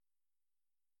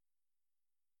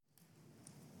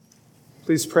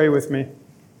Please pray with me.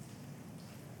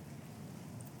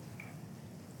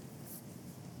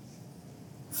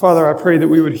 Father, I pray that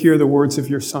we would hear the words of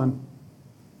your Son.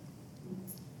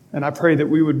 And I pray that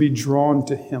we would be drawn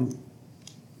to him.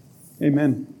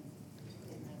 Amen.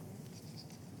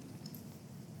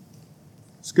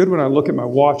 It's good when I look at my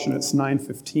watch and it's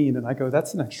 9:15 and I go,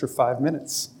 that's an extra 5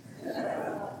 minutes.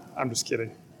 I'm just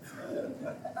kidding.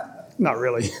 Not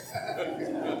really.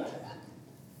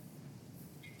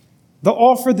 The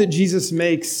offer that Jesus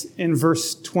makes in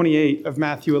verse 28 of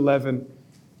Matthew 11,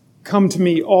 "Come to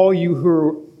me, all you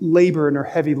who labor and are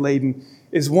heavy laden,"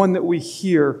 is one that we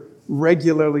hear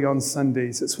regularly on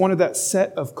Sundays. It's one of that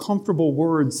set of comfortable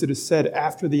words that is said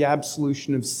after the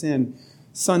absolution of sin,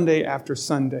 Sunday after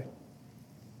Sunday.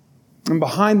 And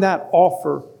behind that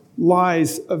offer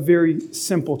lies a very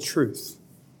simple truth.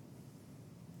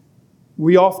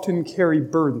 We often carry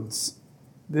burdens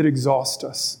that exhaust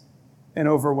us and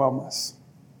overwhelm us.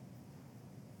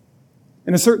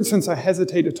 In a certain sense, I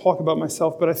hesitate to talk about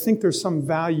myself, but I think there's some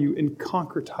value in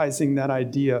concretizing that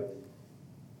idea.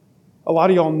 A lot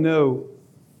of y'all know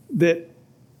that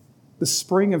the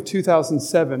spring of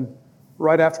 2007,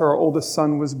 right after our oldest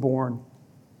son was born,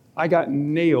 I got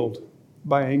nailed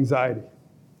by anxiety.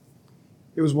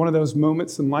 It was one of those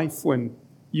moments in life when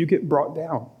you get brought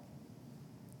down.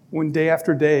 When day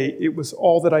after day, it was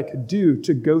all that I could do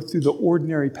to go through the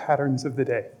ordinary patterns of the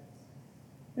day.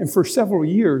 And for several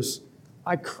years,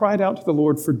 I cried out to the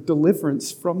Lord for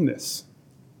deliverance from this.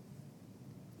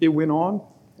 It went on,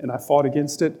 and I fought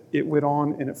against it. It went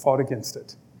on, and it fought against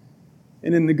it.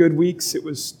 And in the good weeks, it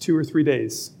was 2 or 3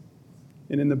 days.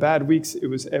 And in the bad weeks, it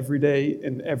was every day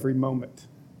and every moment.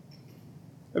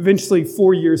 Eventually,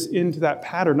 4 years into that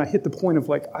pattern, I hit the point of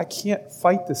I can't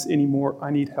fight this anymore.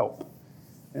 I need help.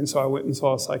 And so I went and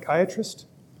saw a psychiatrist,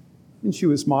 and she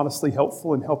was modestly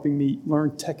helpful in helping me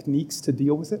learn techniques to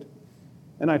deal with it.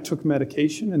 And I took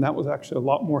medication, and that was actually a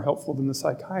lot more helpful than the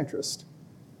psychiatrist.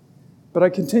 But I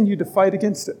continued to fight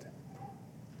against it.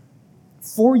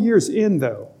 4 years in,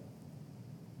 though,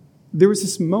 there was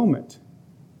this moment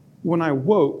when I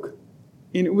woke,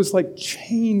 and it was like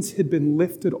chains had been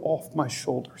lifted off my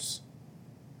shoulders.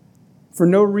 For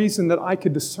no reason that I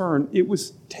could discern, it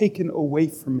was taken away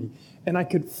from me. And I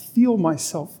could feel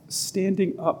myself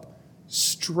standing up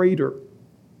straighter,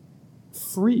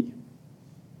 free.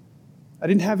 I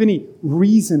didn't have any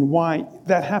reason why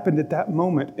that happened at that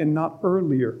moment and not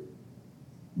earlier.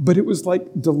 But it was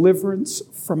like deliverance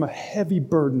from a heavy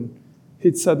burden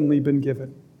had suddenly been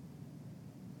given.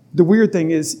 The weird thing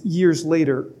is, years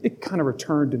later, it kind of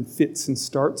returned in fits and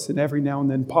starts, and every now and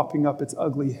then popping up its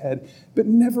ugly head, but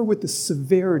never with the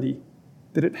severity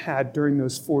that it had during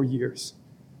those 4 years.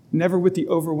 Never with the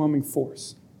overwhelming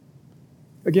force.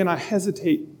 Again, I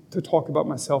hesitate to talk about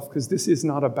myself because this is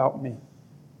not about me.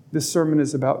 This sermon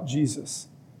is about Jesus.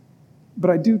 But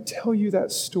I do tell you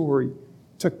that story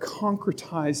to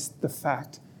concretize the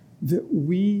fact that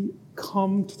we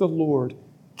come to the Lord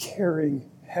carrying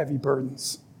heavy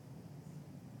burdens.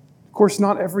 Of course,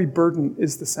 not every burden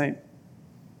is the same.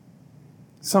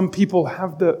 Some people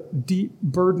have the deep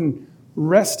burden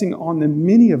resting on them,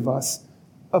 many of us,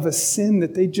 of a sin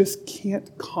that they just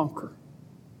can't conquer,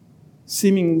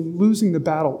 seeming losing the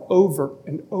battle over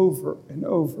and over and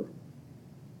over.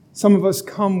 Some of us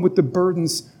come with the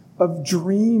burdens of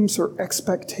dreams or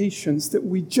expectations that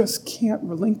we just can't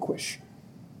relinquish.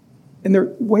 And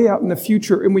they're way out in the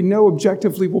future, and we know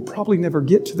objectively we'll probably never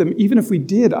get to them. Even if we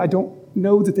did, I don't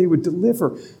know that they would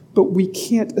deliver. But we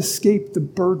can't escape the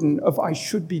burden of I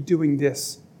should be doing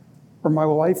this, or my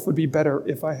life would be better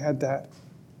if I had that.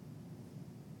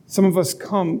 Some of us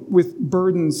come with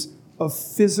burdens of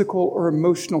physical or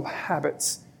emotional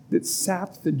habits that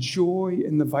sap the joy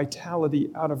and the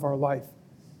vitality out of our life.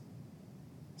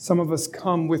 Some of us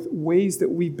come with ways that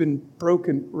we've been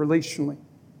broken relationally.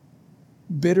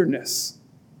 Bitterness,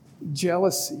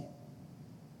 jealousy,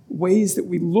 ways that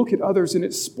we look at others and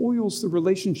it spoils the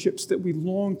relationships that we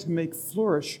long to make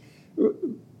flourish,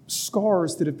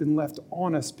 scars that have been left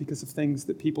on us because of things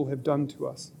that people have done to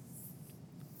us.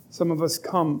 Some of us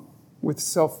come with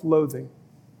self-loathing,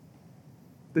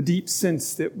 the deep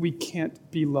sense that we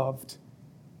can't be loved,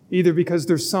 either because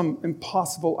there's some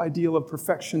impossible ideal of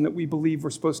perfection that we believe we're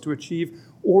supposed to achieve,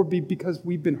 or because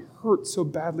we've been hurt so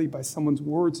badly by someone's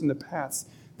words in the past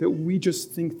that we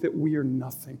just think that we are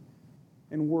nothing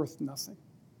and worth nothing.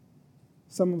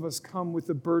 Some of us come with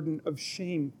the burden of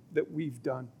shame that we've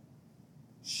done,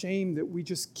 shame that we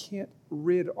just can't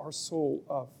rid our soul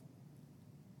of,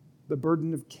 the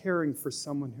burden of caring for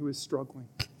someone who is struggling.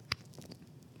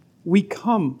 We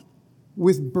come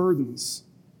with burdens,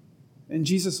 and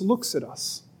Jesus looks at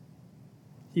us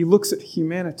He looks at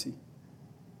humanity.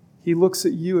 He looks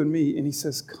at you and me and he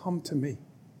says, come to me.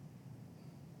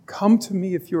 Come to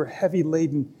me if you're heavy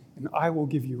laden and I will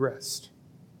give you rest.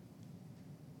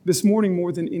 This morning,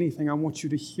 more than anything, I want you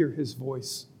to hear his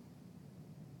voice.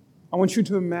 I want you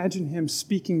to imagine him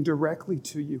speaking directly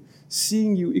to you,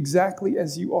 seeing you exactly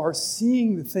as you are,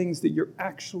 seeing the things that you're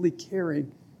actually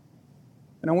carrying.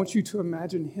 And I want you to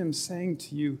imagine him saying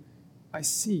to you, I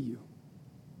see you.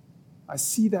 I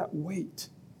see that weight.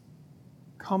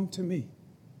 Come to me.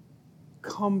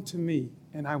 Come to me,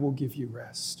 and I will give you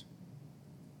rest.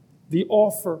 The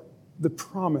offer, the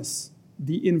promise,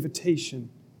 the invitation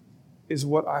is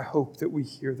what I hope that we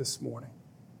hear this morning.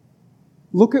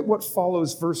 Look at what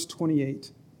follows verse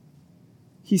 28.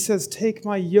 He says, take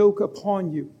my yoke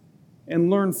upon you and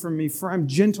learn from me, for I'm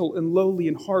gentle and lowly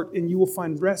in heart, and you will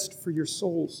find rest for your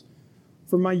souls.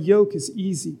 For my yoke is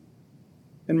easy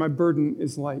and my burden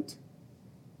is light.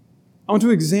 I want to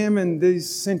examine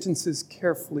these sentences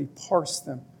carefully, parse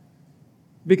them,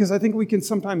 because I think we can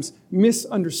sometimes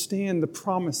misunderstand the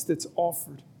promise that's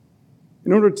offered.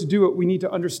 In order to do it, we need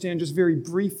to understand just very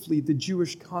briefly the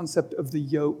Jewish concept of the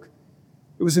yoke.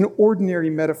 It was an ordinary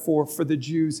metaphor for the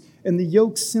Jews, and the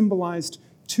yoke symbolized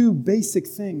two basic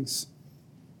things.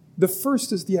 The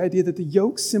first is the idea that the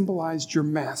yoke symbolized your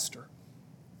master.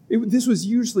 This was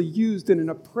usually used in an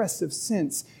oppressive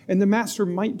sense, and the master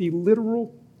might be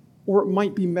literal or it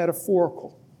might be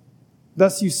metaphorical.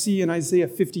 Thus you see in Isaiah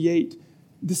 58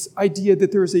 this idea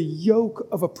that there is a yoke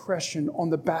of oppression on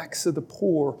the backs of the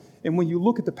poor. And when you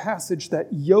look at the passage,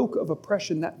 that yoke of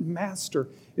oppression, that master,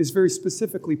 is very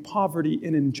specifically poverty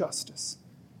and injustice.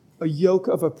 A yoke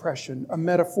of oppression, a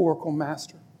metaphorical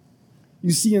master.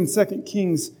 You see in 2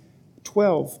 Kings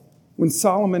 12, when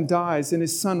Solomon dies and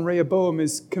his son Rehoboam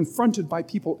is confronted by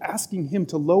people asking him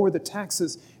to lower the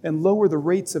taxes and lower the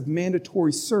rates of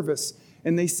mandatory service,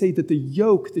 and they say that the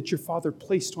yoke that your father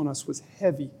placed on us was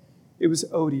heavy. It was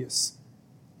odious.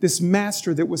 This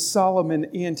master that was Solomon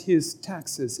and his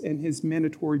taxes and his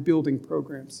mandatory building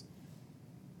programs.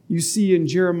 You see in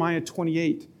Jeremiah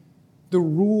 28, the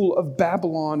rule of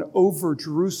Babylon over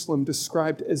Jerusalem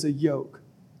described as a yoke.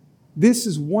 This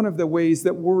is one of the ways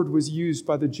that word was used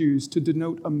by the Jews to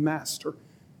denote a master,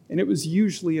 and it was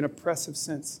usually an oppressive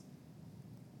sense.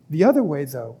 The other way,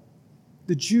 though,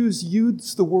 the Jews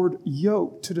used the word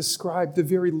yoke to describe the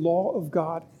very law of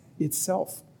God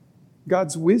itself.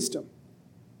 God's wisdom.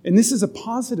 And this is a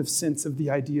positive sense of the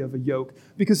idea of a yoke,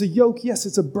 because a yoke, yes,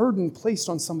 it's a burden placed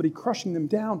on somebody, crushing them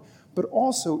down, but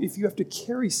also if you have to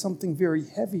carry something very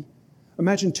heavy.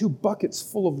 Imagine 2 buckets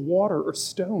full of water or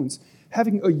stones,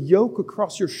 having a yoke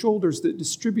across your shoulders that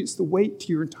distributes the weight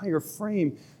to your entire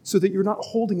frame so that you're not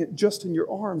holding it just in your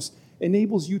arms,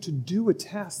 enables you to do a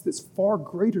task that's far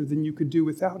greater than you could do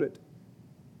without it.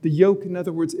 The yoke, in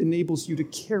other words, enables you to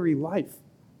carry life.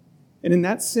 And in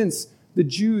that sense, the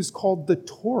Jews called the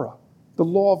Torah, the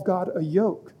law of God, a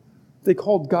yoke. They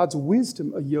called God's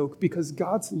wisdom a yoke because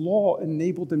God's law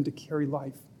enabled them to carry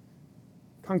life.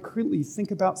 Concretely, think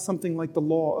about something like the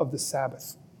law of the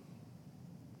Sabbath.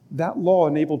 That law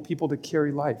enabled people to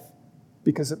carry life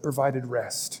because it provided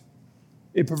rest.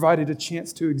 It provided a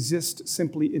chance to exist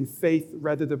simply in faith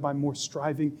rather than by more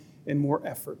striving and more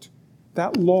effort.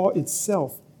 That law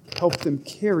itself helped them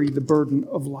carry the burden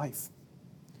of life.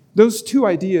 Those two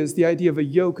ideas, the idea of a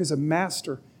yoke as a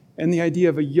master and the idea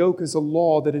of a yoke as a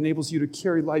law that enables you to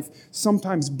carry life,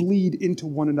 sometimes bleed into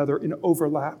one another and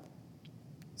overlap.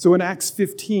 So in Acts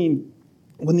 15,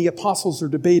 when the apostles are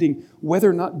debating whether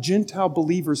or not Gentile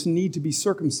believers need to be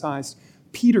circumcised,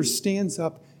 Peter stands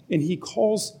up and he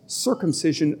calls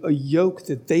circumcision a yoke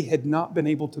that they had not been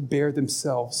able to bear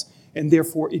themselves, and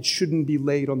therefore it shouldn't be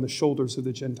laid on the shoulders of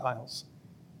the Gentiles.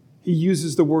 He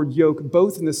uses the word yoke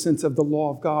both in the sense of the law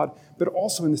of God, but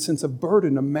also in the sense of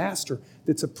burden, a master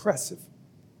that's oppressive.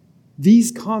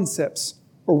 These concepts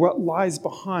are what lies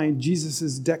behind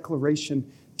Jesus'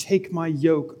 declaration, take my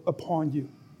yoke upon you.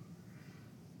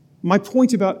 My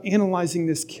point about analyzing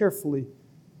this carefully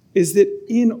is that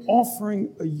in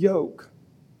offering a yoke,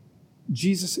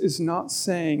 Jesus is not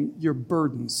saying your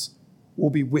burdens will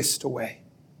be whisked away.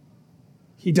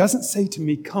 He doesn't say to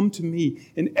me, come to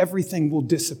me and everything will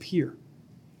disappear.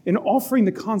 In offering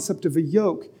the concept of a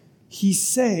yoke, he's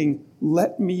saying,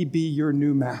 let me be your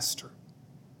new master.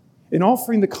 In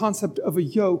offering the concept of a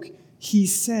yoke,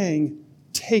 he's saying,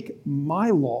 take my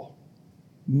law,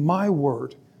 my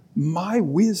word, my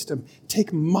wisdom,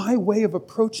 take my way of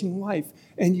approaching life,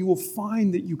 and you will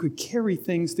find that you could carry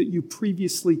things that you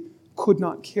previously could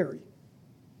not carry.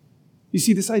 You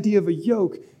see, this idea of a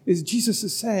yoke is Jesus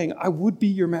is saying, I would be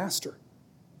your master.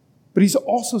 But he's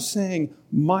also saying,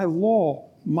 my law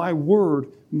my word,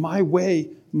 my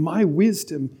way, my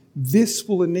wisdom, this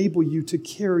will enable you to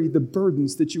carry the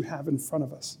burdens that you have in front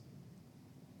of us.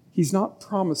 He's not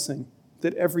promising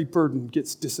that every burden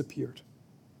gets disappeared.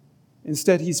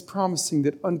 Instead, he's promising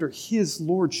that under his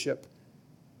lordship,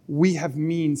 we have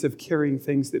means of carrying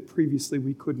things that previously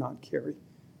we could not carry.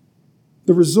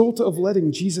 The result of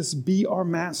letting Jesus be our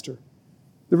master,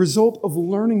 the result of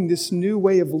learning this new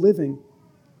way of living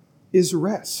is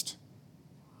rest.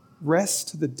 Rest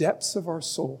to the depths of our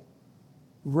soul.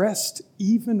 Rest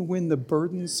even when the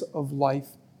burdens of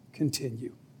life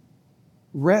continue.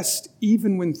 Rest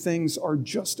even when things are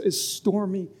just as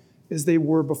stormy as they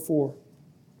were before.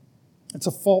 It's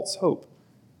a false hope,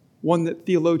 one that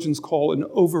theologians call an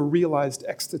over-realized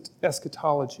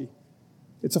eschatology.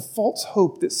 It's a false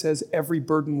hope that says every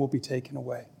burden will be taken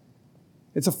away.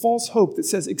 It's a false hope that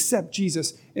says accept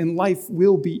Jesus and life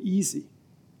will be easy.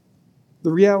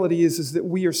 The reality is that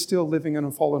we are still living in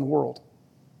a fallen world.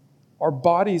 Our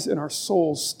bodies and our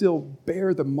souls still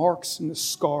bear the marks and the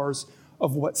scars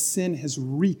of what sin has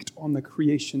wreaked on the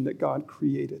creation that God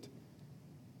created.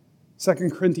 2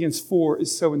 Corinthians 4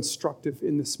 is so instructive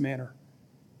in this manner.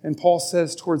 And Paul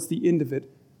says towards the end of it,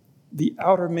 the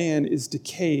outer man is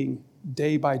decaying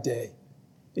day by day,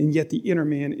 and yet the inner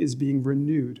man is being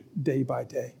renewed day by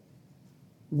day.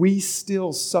 We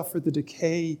still suffer the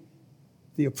decay,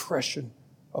 the oppression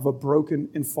of a broken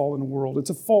and fallen world. It's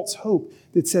a false hope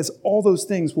that says all those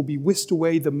things will be whisked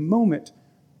away the moment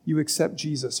you accept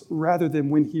Jesus, rather than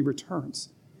when he returns.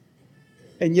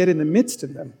 And yet in the midst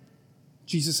of them,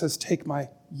 Jesus says, take my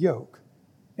yoke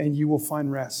and you will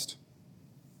find rest.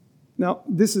 Now,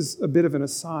 this is a bit of an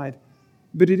aside,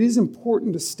 but it is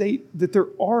important to state that there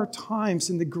are times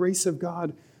in the grace of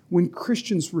God when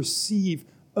Christians receive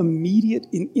immediate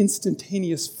and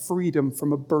instantaneous freedom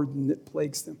from a burden that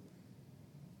plagues them.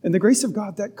 And the grace of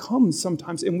God, that comes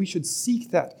sometimes, and we should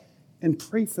seek that and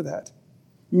pray for that.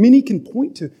 Many can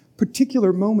point to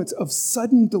particular moments of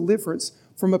sudden deliverance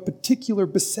from a particular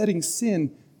besetting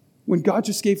sin when God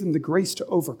just gave them the grace to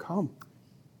overcome.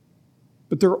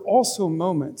 But there are also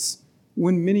moments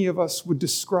when many of us would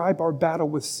describe our battle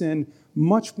with sin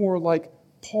much more like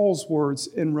Paul's words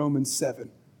in Romans 7.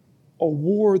 A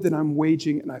war that I'm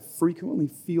waging, and I frequently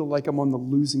feel like I'm on the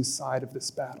losing side of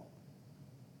this battle.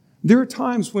 There are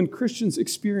times when Christians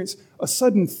experience a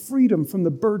sudden freedom from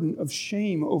the burden of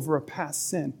shame over a past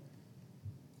sin.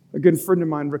 A good friend of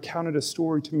mine recounted a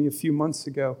story to me a few months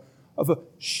ago of a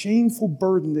shameful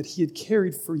burden that he had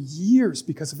carried for years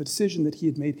because of a decision that he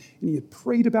had made. And he had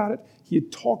prayed about it, he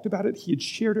had talked about it, he had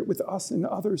shared it with us and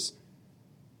others.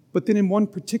 But then in one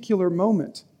particular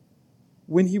moment,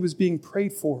 when he was being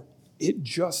prayed for, it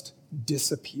just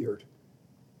disappeared.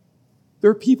 There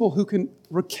are people who can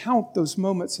recount those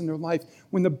moments in their life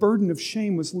when the burden of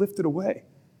shame was lifted away.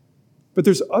 But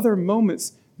there's other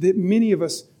moments that many of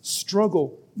us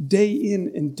struggle day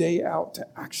in and day out to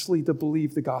actually to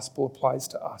believe the gospel applies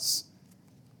to us.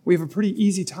 We have a pretty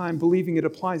easy time believing it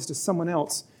applies to someone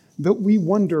else, but we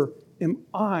wonder, am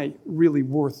I really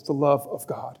worth the love of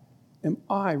God? Am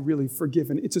I really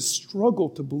forgiven? It's a struggle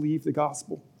to believe the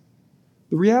gospel.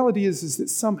 The reality is that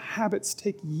some habits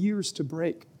take years to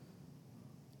break.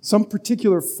 Some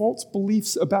particular false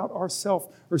beliefs about ourselves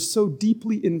are so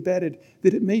deeply embedded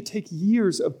that it may take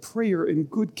years of prayer and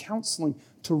good counseling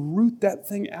to root that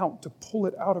thing out, to pull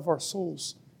it out of our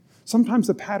souls. Sometimes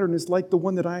the pattern is like the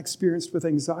one that I experienced with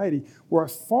anxiety, where I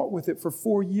fought with it for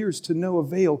 4 years to no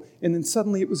avail, and then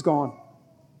suddenly it was gone.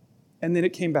 And then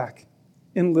it came back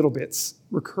in little bits,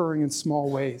 recurring in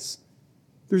small ways.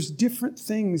 There's different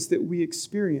things that we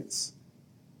experience.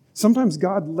 Sometimes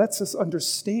God lets us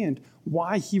understand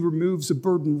why he removes a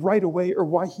burden right away or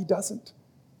why he doesn't.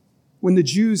 When the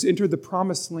Jews entered the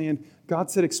promised land,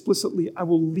 God said explicitly, I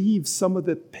will leave some of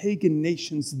the pagan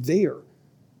nations there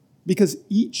because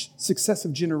each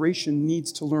successive generation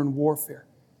needs to learn warfare.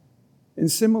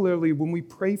 And similarly, when we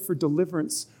pray for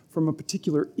deliverance from a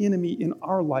particular enemy in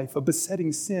our life, a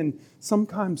besetting sin,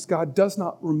 sometimes God does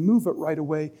not remove it right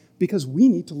away because we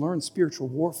need to learn spiritual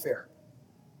warfare.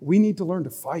 We need to learn to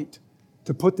fight,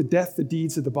 to put to death the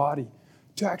deeds of the body,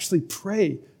 to actually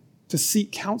pray, to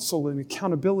seek counsel and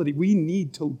accountability. We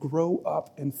need to grow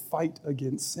up and fight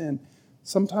against sin.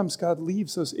 Sometimes God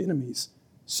leaves those enemies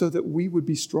so that we would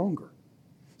be stronger.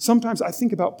 Sometimes I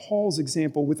think about Paul's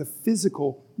example with a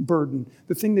physical burden,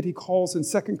 the thing that he calls in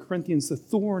 2 Corinthians the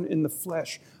thorn in the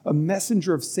flesh, a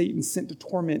messenger of Satan sent to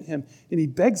torment him, and he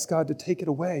begs God to take it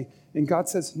away. And God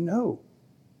says no,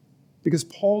 because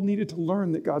Paul needed to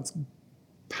learn that God's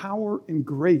power and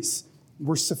grace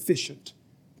were sufficient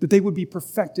that they would be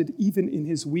perfected even in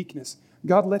his weakness.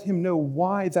 God let him know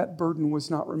why that burden was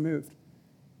not removed.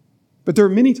 But there are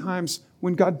many times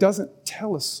when God doesn't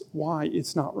tell us why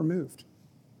it's not removed.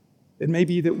 It may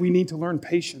be that we need to learn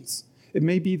patience. It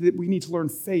may be that we need to learn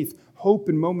faith, hope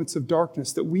in moments of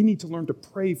darkness, that we need to learn to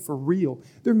pray for real.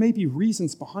 There may be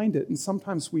reasons behind it, and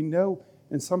sometimes we know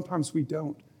and sometimes we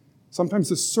don't. Sometimes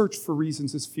the search for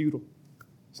reasons is futile.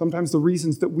 Sometimes the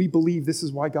reasons that we believe this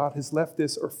is why God has left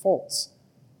this are false.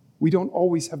 We don't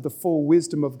always have the full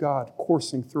wisdom of God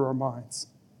coursing through our minds.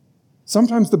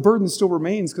 Sometimes the burden still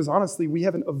remains because honestly, we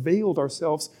haven't availed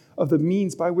ourselves of the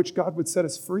means by which God would set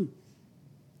us free.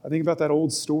 I think about that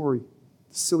old story,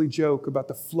 the silly joke about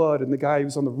the flood and the guy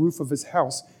who's on the roof of his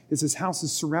house as his house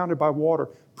is surrounded by water,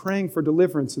 praying for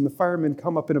deliverance, and the firemen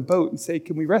come up in a boat and say,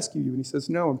 "Can we rescue you?" And he says,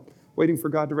 "No, I'm waiting for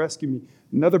God to rescue me."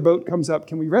 Another boat comes up,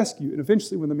 "Can we rescue you?" And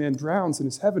eventually when the man drowns in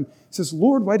his heaven, he says,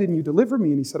 "Lord, why didn't you deliver me?"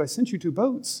 And he said, "I sent you 2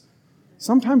 boats."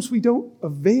 Sometimes we don't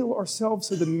avail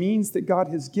ourselves of the means that God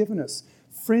has given us.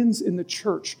 Friends in the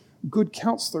church, good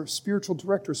counselors, spiritual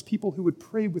directors, people who would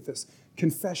pray with us,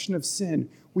 confession of sin.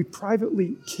 We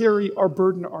privately carry our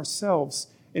burden ourselves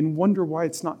and wonder why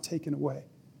it's not taken away.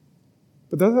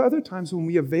 But there are other times when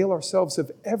we avail ourselves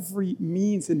of every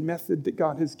means and method that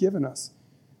God has given us,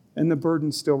 and the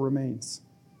burden still remains.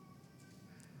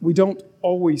 We don't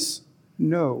always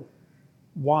know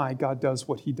why God does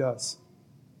what he does.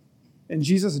 And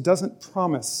Jesus doesn't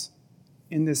promise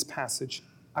in this passage,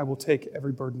 "I will take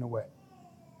every burden away."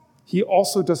 He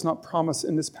also does not promise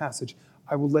in this passage,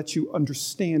 "I will let you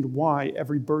understand why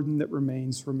every burden that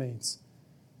remains, remains."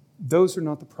 Those are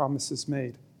not the promises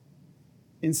made.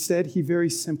 Instead, he very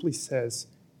simply says,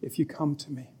 if you come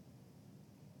to me,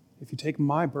 if you take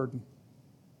my burden,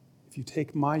 if you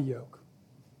take my yoke,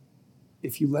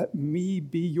 if you let me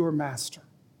be your master,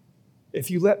 if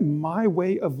you let my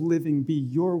way of living be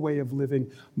your way of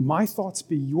living, my thoughts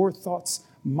be your thoughts,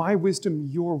 my wisdom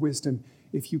your wisdom,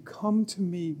 if you come to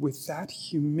me with that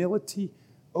humility,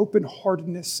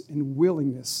 open-heartedness, and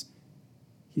willingness,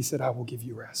 he said, I will give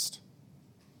you rest.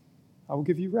 I will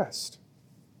give you rest.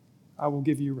 I will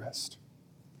give you rest.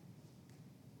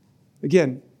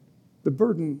 Again, the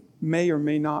burden may or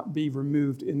may not be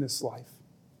removed in this life.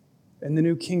 In the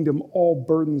new kingdom, all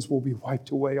burdens will be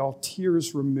wiped away, all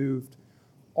tears removed.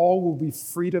 All will be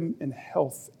freedom and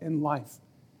health and life.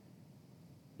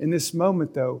 In this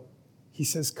moment, though, he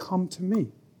says, come to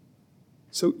me.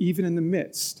 So even in the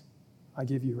midst, I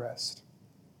give you rest.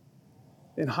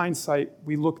 In hindsight,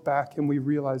 we look back and we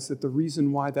realize that the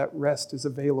reason why that rest is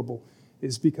available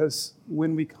is because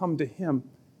when we come to him,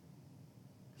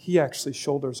 he actually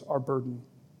shoulders our burden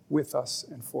with us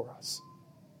and for us.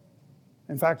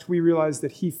 In fact, we realize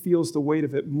that he feels the weight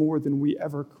of it more than we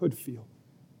ever could feel.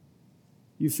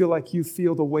 You feel like you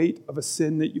feel the weight of a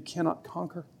sin that you cannot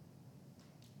conquer?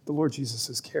 The Lord Jesus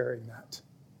is carrying that.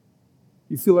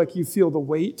 You feel like you feel the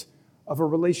weight of a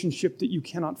relationship that you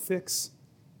cannot fix?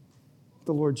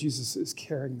 The Lord Jesus is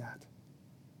carrying that.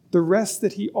 The rest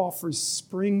that he offers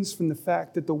springs from the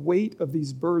fact that the weight of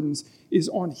these burdens is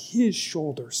on his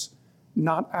shoulders,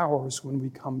 not ours when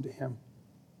we come to him.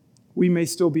 We may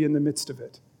still be in the midst of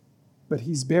it, but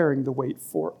he's bearing the weight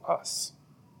for us.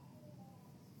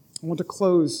 I want to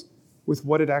close with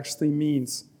what it actually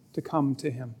means to come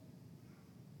to him.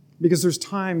 Because there's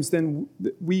times then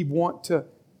that we want to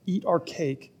eat our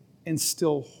cake and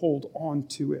still hold on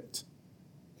to it.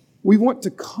 We want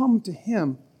to come to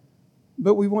him,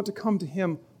 but we want to come to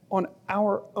him on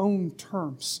our own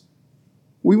terms.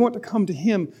 We want to come to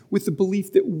him with the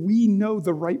belief that we know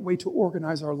the right way to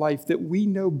organize our life, that we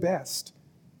know best.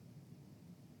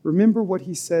 Remember what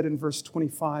he said in verse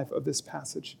 25 of this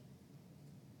passage.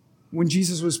 When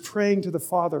Jesus was praying to the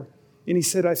Father, and he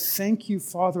said, I thank you,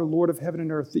 Father, Lord of heaven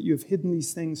and earth, that you have hidden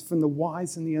these things from the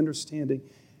wise and the understanding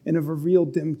and have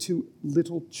revealed them to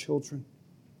little children.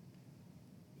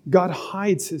 God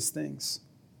hides his things.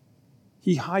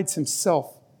 He hides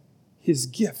himself, his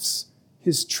gifts,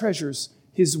 his treasures,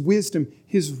 his wisdom,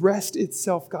 his rest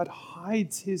itself. God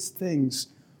hides his things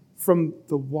from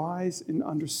the wise and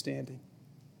understanding.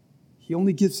 He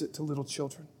only gives it to little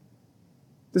children.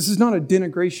 This is not a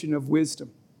denigration of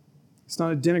wisdom. It's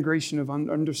not a denigration of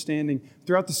understanding.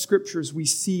 Throughout the scriptures, we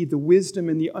see the wisdom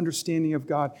and the understanding of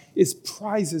God is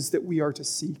prizes that we are to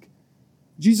seek.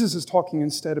 Jesus is talking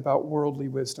instead about worldly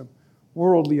wisdom,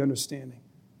 worldly understanding.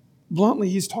 Bluntly,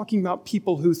 he's talking about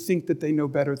people who think that they know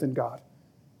better than God.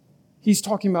 He's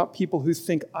talking about people who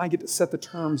think, I get to set the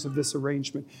terms of this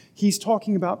arrangement. He's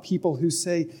talking about people who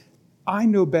say, I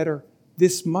know better.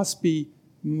 This must be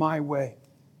my way.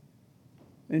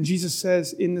 And Jesus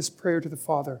says in this prayer to the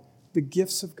Father, the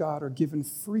gifts of God are given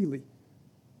freely,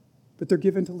 but they're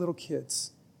given to little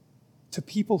kids, to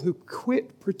people who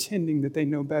quit pretending that they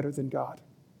know better than God.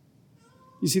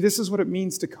 You see, this is what it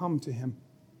means to come to him.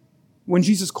 When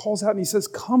Jesus calls out and he says,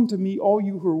 "Come to me, all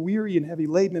you who are weary and heavy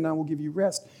laden, and I will give you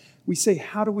rest," we say,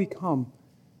 how do we come?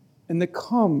 And the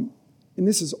come, and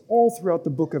this is all throughout the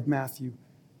book of Matthew,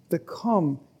 the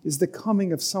come is the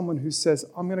coming of someone who says,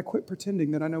 I'm going to quit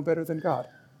pretending that I know better than God.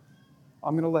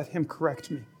 I'm going to let him correct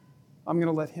me. I'm going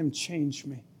to let him change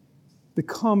me. The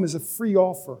come is a free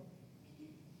offer.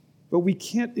 But we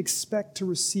can't expect to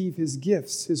receive his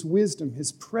gifts, his wisdom,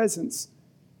 his presence.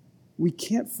 We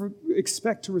can't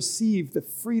expect to receive the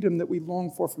freedom that we long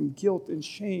for from guilt and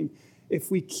shame if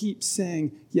we keep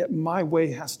saying, yet my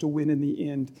way has to win in the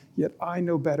end, yet I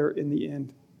know better in the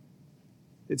end.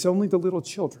 It's only the little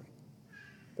children,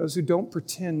 those who don't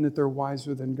pretend that they're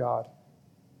wiser than God,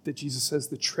 that Jesus says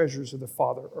the treasures of the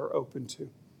Father are open to.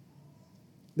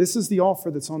 This is the offer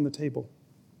that's on the table.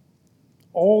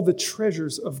 All the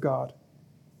treasures of God,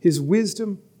 his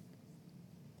wisdom,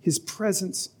 his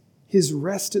presence, his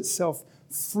rest itself,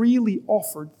 freely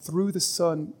offered through the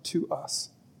Son to us.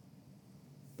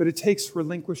 But it takes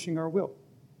relinquishing our will.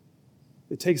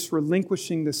 It takes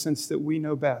relinquishing the sense that we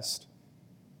know best.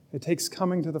 It takes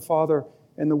coming to the Father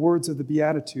and the words of the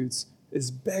Beatitudes as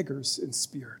beggars in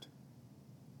spirit.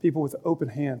 People with open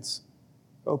hands,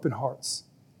 open hearts,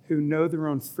 who know their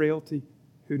own frailty,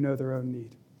 who know their own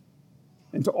need.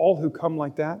 And to all who come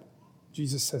like that,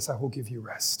 Jesus says, I will give you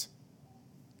rest.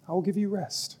 I will give you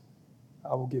rest.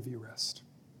 I will give you rest.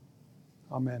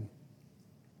 Amen.